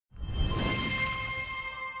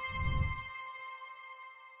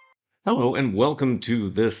Hello, and welcome to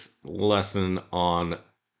this lesson on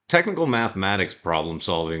technical mathematics problem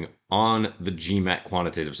solving on the GMAT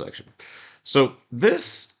quantitative section. So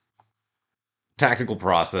this tactical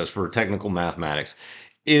process for technical mathematics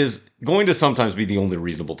is going to sometimes be the only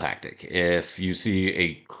reasonable tactic. If you see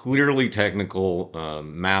a clearly technical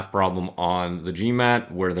math problem on the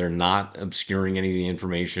GMAT where they're not obscuring any of the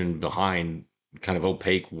information behind kind of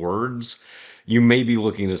opaque words, you may be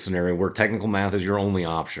looking at a scenario where technical math is your only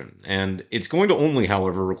option. And it's going to only,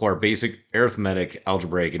 however, require basic arithmetic,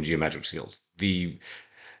 algebraic, and geometric skills. The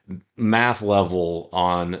math level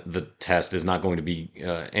on the test is not going to be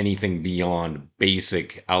anything beyond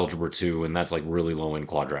basic algebra 2, and that's like really low in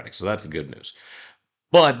quadratic. So that's the good news.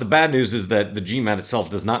 But the bad news is that the GMAT itself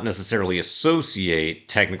does not necessarily associate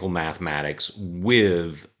technical mathematics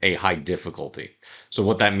with a high difficulty. So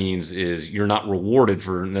what that means is you're not rewarded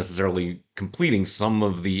for necessarily completing some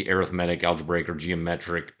of the arithmetic, algebraic, or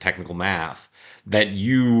geometric technical math that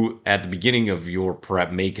you, at the beginning of your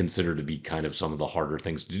prep, may consider to be kind of some of the harder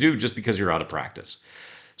things to do just because you're out of practice.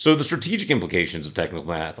 So the strategic implications of technical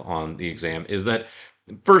math on the exam is that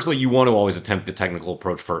firstly, you want to always attempt the technical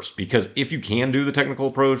approach first, because if you can do the technical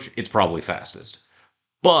approach, it's probably fastest.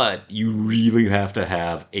 But you really have to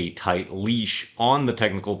have a tight leash on the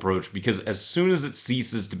technical approach, because as soon as it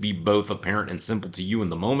ceases to be both apparent and simple to you in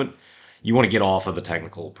the moment, you want to get off of the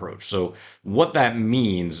technical approach. So what that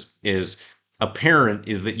means is apparent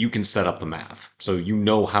is that you can set up the math. So you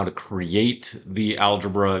know how to create the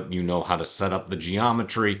algebra, you know how to set up the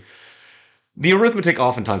geometry. The arithmetic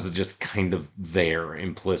oftentimes is just kind of there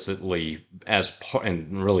implicitly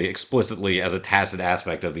and really explicitly as a tacit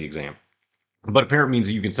aspect of the exam. But apparent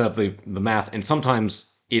means you can set up the math, and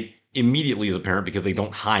sometimes it immediately is apparent because they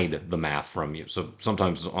don't hide the math from you. So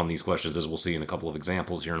sometimes on these questions, as we'll see in a couple of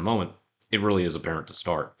examples here in a moment, it really is apparent to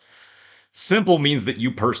start. Simple means that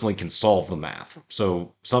you personally can solve the math.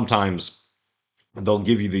 So sometimes they'll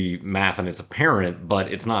give you the math and it's apparent,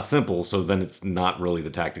 but it's not simple, so then it's not really the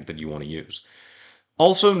tactic that you want to use.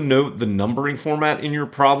 Also note the numbering format in your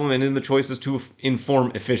problem and in the choices to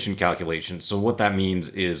inform efficient calculations. So what that means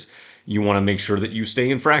is you want to make sure that you stay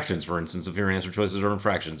in fractions. For instance, if your answer choices are in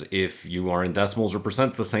fractions, if you are in decimals or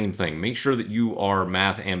percents, the same thing. Make sure that you are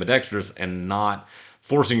math ambidextrous and not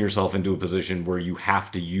forcing yourself into a position where you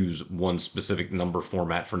have to use one specific number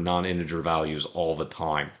format for non-integer values all the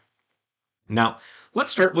time. Now,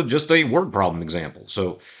 let's start with just a word problem example.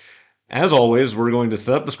 So, as always, we're going to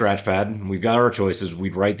set up the scratch pad. We've got our choices.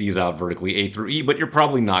 We'd write these out vertically, A through E, but you're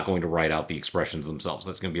probably not going to write out the expressions themselves.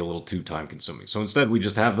 That's going to be a little too time consuming. So instead, we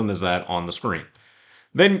just have them as that on the screen.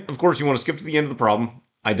 Then, of course, you want to skip to the end of the problem,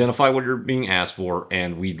 identify what you're being asked for,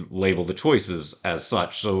 and we label the choices as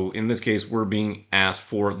such. So in this case, we're being asked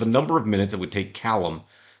for the number of minutes it would take Callum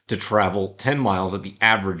to travel 10 miles at the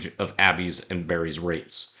average of Abby's and Barry's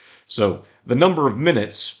rates. So the number of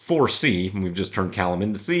minutes for C, and we've just turned Callum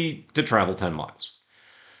into C, to travel 10 miles.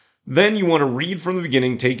 Then you want to read from the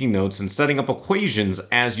beginning, taking notes and setting up equations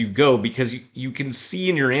as you go, because you can see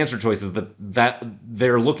in your answer choices that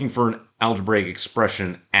they're looking for an algebraic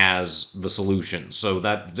expression as the solution. So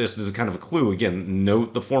that just is kind of a clue. Again,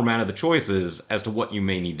 note the format of the choices as to what you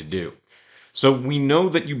may need to do. So we know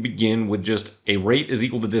that you begin with just a rate is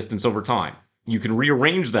equal to distance over time. You can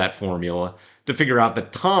rearrange that formula to figure out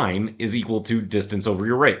that time is equal to distance over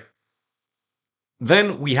your rate.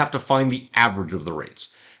 Then we have to find the average of the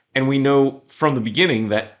rates. And we know from the beginning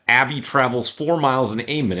that Abby travels 4 miles in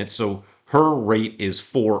A minutes, so her rate is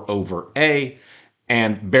 4 over A,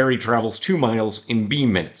 and Barry travels 2 miles in B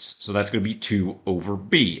minutes, so that's going to be 2 over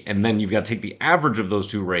B. And then you've got to take the average of those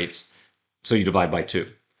two rates, so you divide by 2.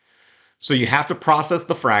 So you have to process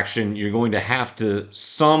the fraction. You're going to have to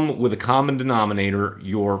sum with a common denominator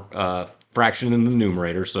your fraction in the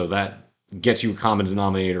numerator, so that gets you a common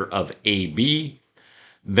denominator of AB.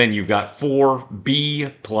 Then you've got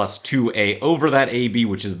 4b plus 2a over that ab,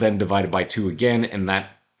 which is then divided by 2 again, and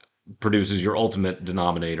that produces your ultimate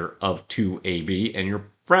denominator of 2ab, and your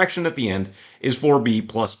fraction at the end is 4b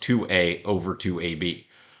plus 2a over 2ab.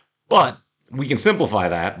 But we can simplify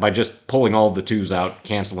that by just pulling all the 2's out,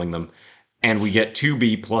 canceling them, and we get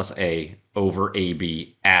 2b plus a over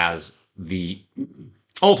ab as the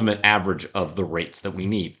ultimate average of the rates that we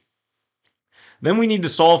need. Then we need to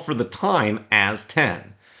solve for the time as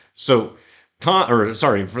 10. So,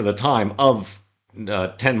 for the time of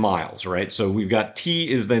 10 miles, right? So we've got t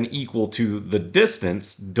is then equal to the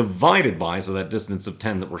distance divided by, so that distance of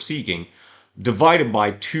 10 that we're seeking, divided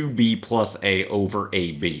by 2b plus a over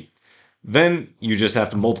ab. Then you just have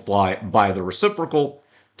to multiply by the reciprocal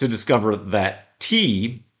to discover that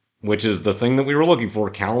t, which is the thing that we were looking for,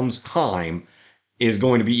 Callum's time, is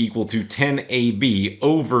going to be equal to 10ab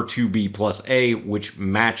over 2b plus a, which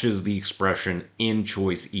matches the expression in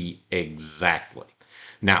choice E exactly.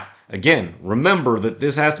 Now, again, remember that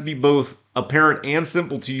this has to be both apparent and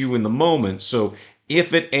simple to you in the moment. So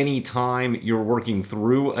if at any time you're working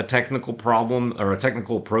through a technical problem or a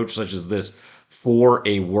technical approach such as this for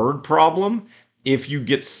a word problem, if you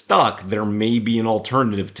get stuck, there may be an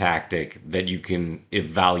alternative tactic that you can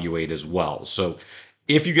evaluate as well. So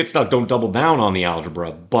if you get stuck, don't double down on the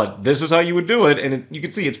algebra, but this is how you would do it. And you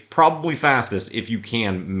can see it's probably fastest if you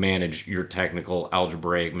can manage your technical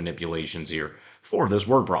algebraic manipulations here for this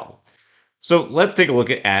word problem. So let's take a look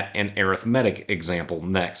at an arithmetic example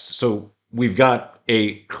next. So we've got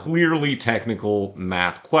a clearly technical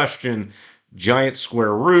math question, giant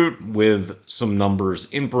square root with some numbers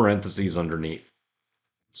in parentheses underneath.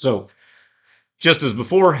 So just as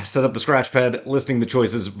before, set up the scratch pad, listing the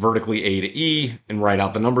choices vertically A to E, and write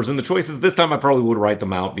out the numbers in the choices. This time I probably would write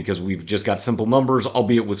them out because we've just got simple numbers,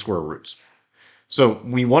 albeit with square roots. So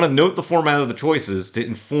we want to note the format of the choices to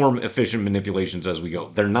inform efficient manipulations as we go.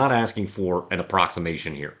 They're not asking for an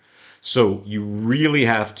approximation here. So you really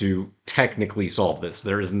have to technically solve this.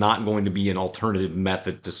 There is not going to be an alternative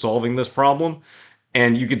method to solving this problem.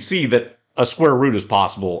 And you can see that a square root is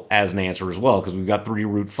possible as an answer as well, because we've got 3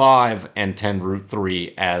 root 5 and 10 root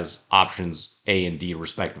 3 as options A and D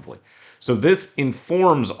respectively. So this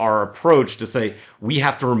informs our approach to say we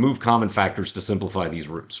have to remove common factors to simplify these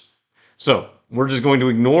roots. So we're just going to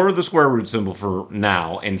ignore the square root symbol for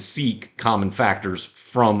now and seek common factors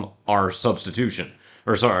from our substitution,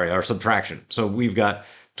 or sorry, our subtraction. So we've got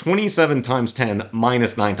 27 times 10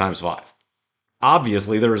 minus 9 times 5.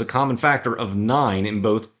 Obviously, there is a common factor of 9 in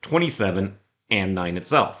both 27 and 9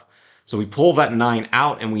 itself. So we pull that 9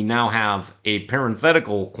 out, and we now have a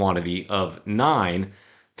parenthetical quantity of 9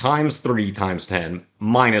 times 3 times 10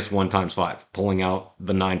 minus 1 times 5. Pulling out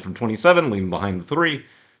the 9 from 27, leaving behind the 3.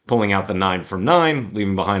 Pulling out the 9 from 9,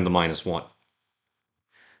 leaving behind the minus 1.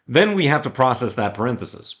 Then we have to process that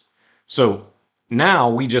parenthesis. So now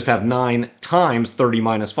we just have 9 times 30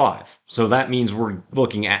 minus 5. So that means we're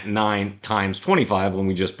looking at 9 times 25 when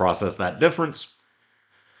we just process that difference.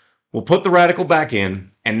 We'll put the radical back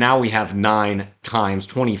in, and now we have 9 times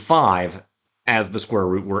 25 as the square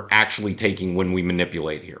root we're actually taking when we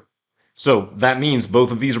manipulate here. So that means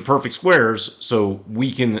both of these are perfect squares, so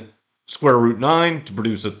we can square root 9 to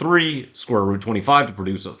produce a 3, square root 25 to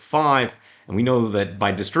produce a 5, and we know that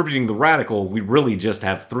by distributing the radical, we really just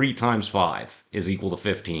have 3 times 5 is equal to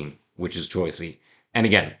 15, which is choice E. And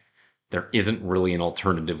again, there isn't really an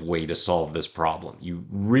alternative way to solve this problem. You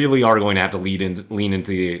really are going to have to lean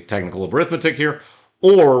into the technical arithmetic here,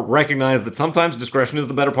 or recognize that sometimes discretion is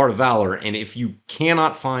the better part of valor, and if you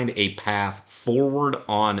cannot find a path forward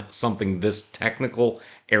on something this technical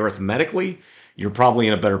arithmetically, you're probably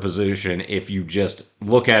in a better position if you just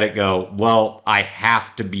look at it, go, well, I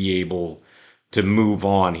have to be able to move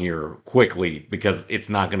on here quickly because it's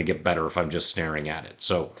not going to get better if I'm just staring at it.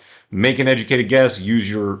 So make an educated guess, use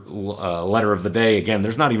your letter of the day. Again,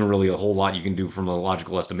 there's not even really a whole lot you can do from a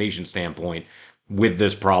logical estimation standpoint with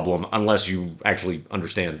this problem unless you actually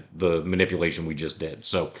understand the manipulation we just did.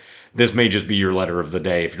 So this may just be your letter of the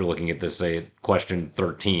day if you're looking at this, say, question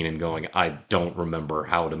 13 and going, I don't remember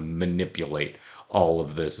how to manipulate all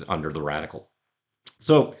of this under the radical.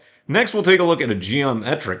 So next we'll take a look at a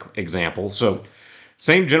geometric example. So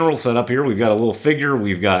same general setup here. We've got a little figure.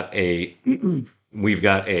 We've got a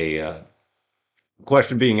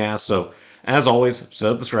question being asked. So as always,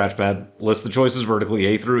 set up the scratch pad, list the choices vertically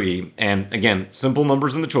A through E, and again, simple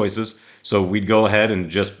numbers in the choices. So we'd go ahead and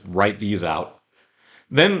just write these out.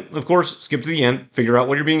 Then, of course, skip to the end, figure out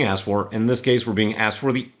what you're being asked for. In this case, we're being asked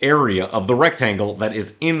for the area of the rectangle that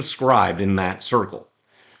is inscribed in that circle.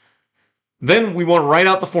 Then we want to write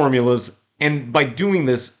out the formulas, and by doing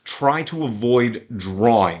this, try to avoid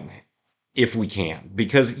drawing if we can.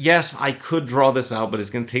 Because yes, I could draw this out, but it's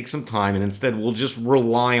going to take some time, and instead we'll just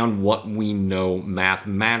rely on what we know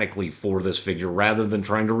mathematically for this figure rather than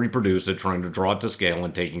trying to reproduce it, trying to draw it to scale,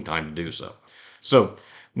 and taking time to do so. So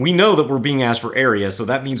we know that we're being asked for area, so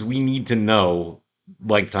that means we need to know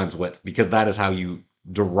length times width, because that is how you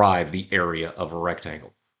derive the area of a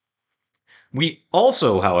rectangle. We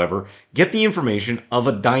also, however, get the information of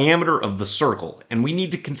a diameter of the circle, and we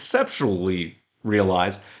need to conceptually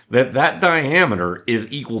realize that that diameter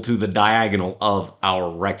is equal to the diagonal of our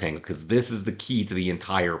rectangle, because this is the key to the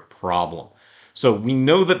entire problem. So we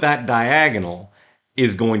know that that diagonal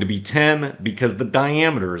is going to be 10 because the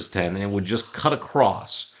diameter is 10, and it would just cut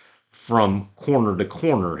across from corner to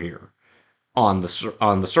corner here on the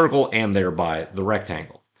circle and thereby the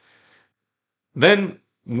rectangle. Then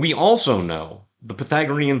we also know the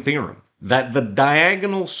Pythagorean theorem, that the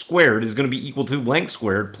diagonal squared is going to be equal to length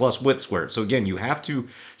squared plus width squared. So again, you have to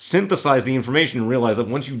synthesize the information and realize that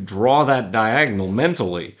once you draw that diagonal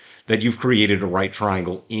mentally, that you've created a right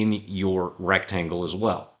triangle in your rectangle as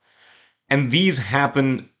well. And these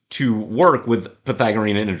happen to work with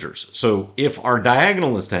Pythagorean integers. So if our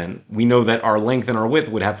diagonal is 10, we know that our length and our width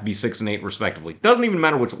would have to be 6 and 8 respectively. Doesn't even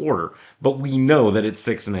matter which order, but we know that it's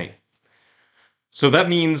 6 and 8. So that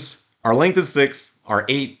means our length is 6, our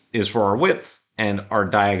 8 is for our width, and our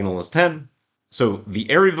diagonal is 10. So the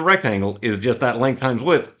area of the rectangle is just that length times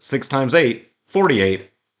width, 6 times 8, 48,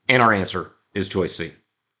 and our answer is choice C.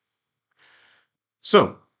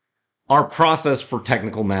 So our process for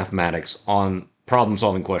technical mathematics on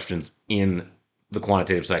problem-solving questions in the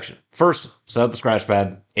quantitative section. First, set up the scratch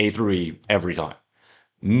pad, A through E, every time.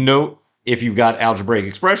 Note if you've got algebraic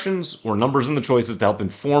expressions or numbers in the choices to help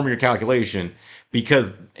inform your calculation,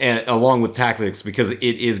 because along with tactics, because it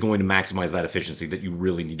is going to maximize that efficiency that you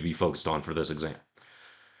really need to be focused on for this exam.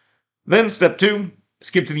 Then step 2,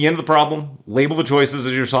 skip to the end of the problem, label the choices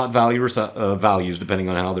as your sought value or values depending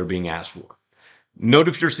on how they're being asked for. Note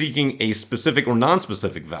if you're seeking a specific or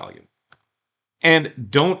non-specific value. And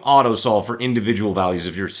don't auto-solve for individual values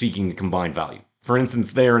if you're seeking the combined value. For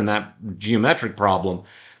instance, there in that geometric problem,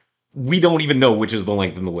 we don't even know which is the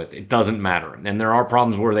length and the width. It doesn't matter. And there are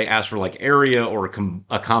problems where they ask for like area or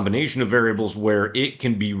a combination of variables where it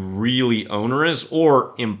can be really onerous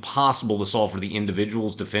or impossible to solve for the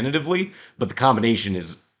individuals definitively, but the combination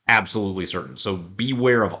is absolutely certain. So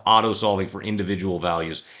beware of auto-solving for individual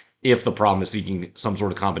values if the problem is seeking some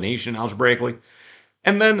sort of combination algebraically.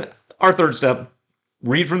 And then our third step,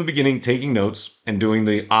 read from the beginning, taking notes, and doing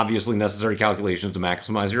the obviously necessary calculations to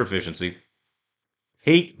maximize your efficiency.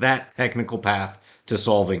 Take that technical path to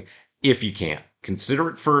solving if you can. Consider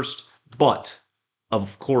it first, but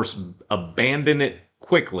of course, abandon it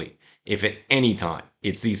quickly if at any time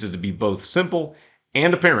it ceases to be both simple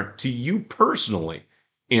and apparent to you personally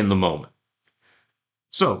in the moment.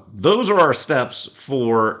 So those are our steps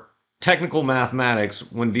for technical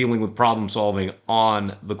mathematics when dealing with problem solving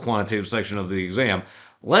on the quantitative section of the exam.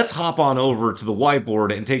 Let's hop on over to the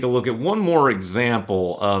whiteboard and take a look at one more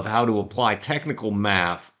example of how to apply technical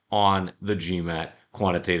math on the GMAT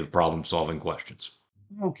quantitative problem solving questions.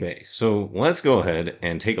 Okay, so let's go ahead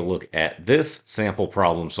and take a look at this sample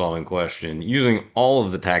problem solving question using all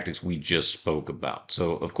of the tactics we just spoke about.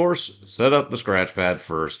 So of course, set up the scratch pad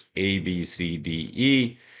first, A, B, C, D,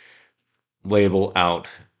 E, label out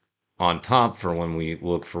on top for when we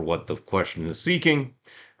look for what the question is seeking.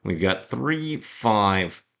 We've got 3,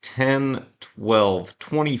 5, 10, 12,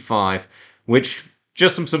 25, which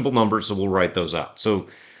just some simple numbers, so we'll write those out. So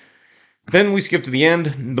then we skip to the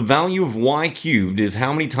end. The value of y cubed is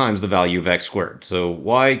how many times the value of x squared. So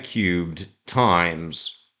y cubed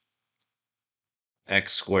times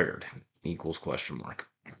x squared equals question mark.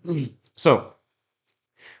 So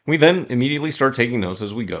we then immediately start taking notes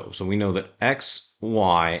as we go. So we know that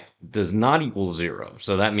xy does not equal 0.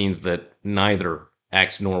 So that means that neither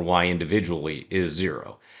x nor y individually is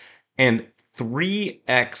 0. And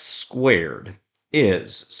 3x squared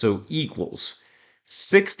is, so equals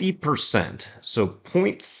 60%, so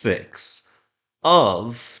 0.6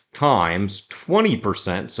 of times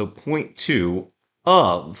 20%, so 0.2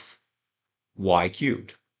 of y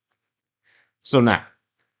cubed. So now,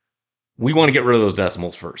 we want to get rid of those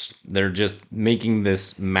decimals first. They're just making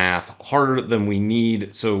this math harder than we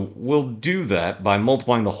need. So we'll do that by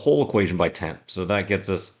multiplying the whole equation by 10. So that gets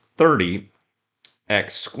us 30x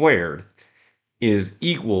squared is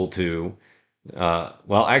equal to,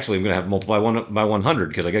 well, actually, I'm going to have to multiply by 100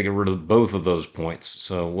 because I got to get rid of both of those points.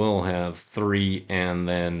 So we'll have 3 and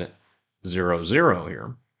then 0, 0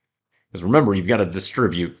 here. Because remember, you've got to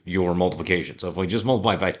distribute your multiplication. So if we just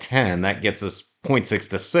multiply by 10, that gets us 0.6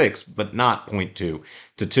 to 6, but not 0.2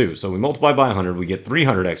 to 2. So we multiply by 100, we get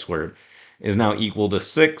 300x squared is now equal to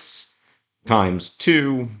 6 times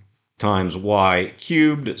 2 times y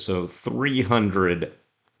cubed. So 300x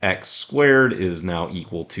squared is now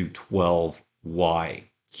equal to 12y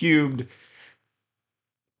cubed.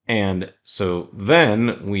 And so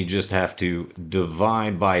then we just have to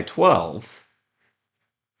divide by 12.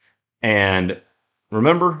 And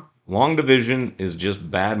remember, long division is just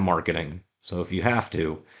bad marketing. So if you have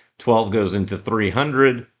to, 12 goes into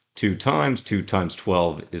 300 2 times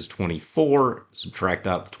 12 is 24. Subtract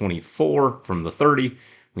out the 24 from the 30.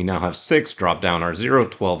 We now have 6. Drop down our 0.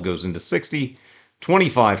 12 goes into 60.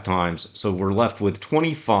 25 times. So we're left with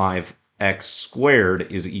 25x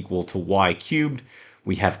squared is equal to y cubed.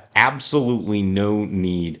 We have absolutely no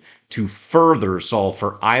need to further solve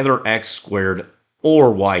for either x squared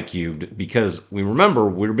or y cubed, because we remember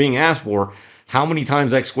we're being asked for how many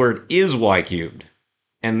times x squared is y cubed.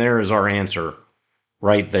 And there is our answer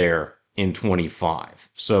right there in 25.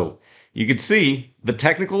 So you can see the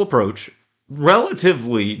technical approach,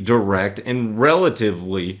 relatively direct and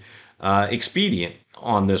relatively expedient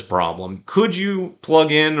on this problem. Could you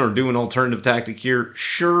plug in or do an alternative tactic here?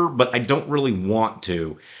 Sure, but I don't really want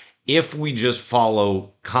to. If we just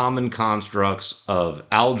follow common constructs of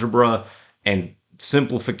algebra and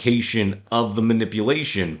simplification of the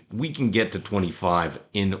manipulation, we can get to 25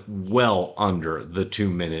 in well under the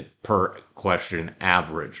 2-minute per question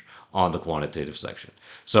average on the quantitative section.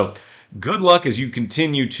 So good luck as you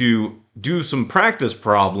continue to do some practice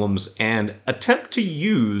problems and attempt to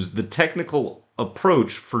use the technical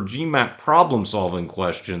approach for GMAT problem solving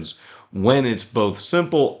questions when it's both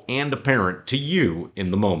simple and apparent to you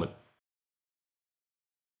in the moment.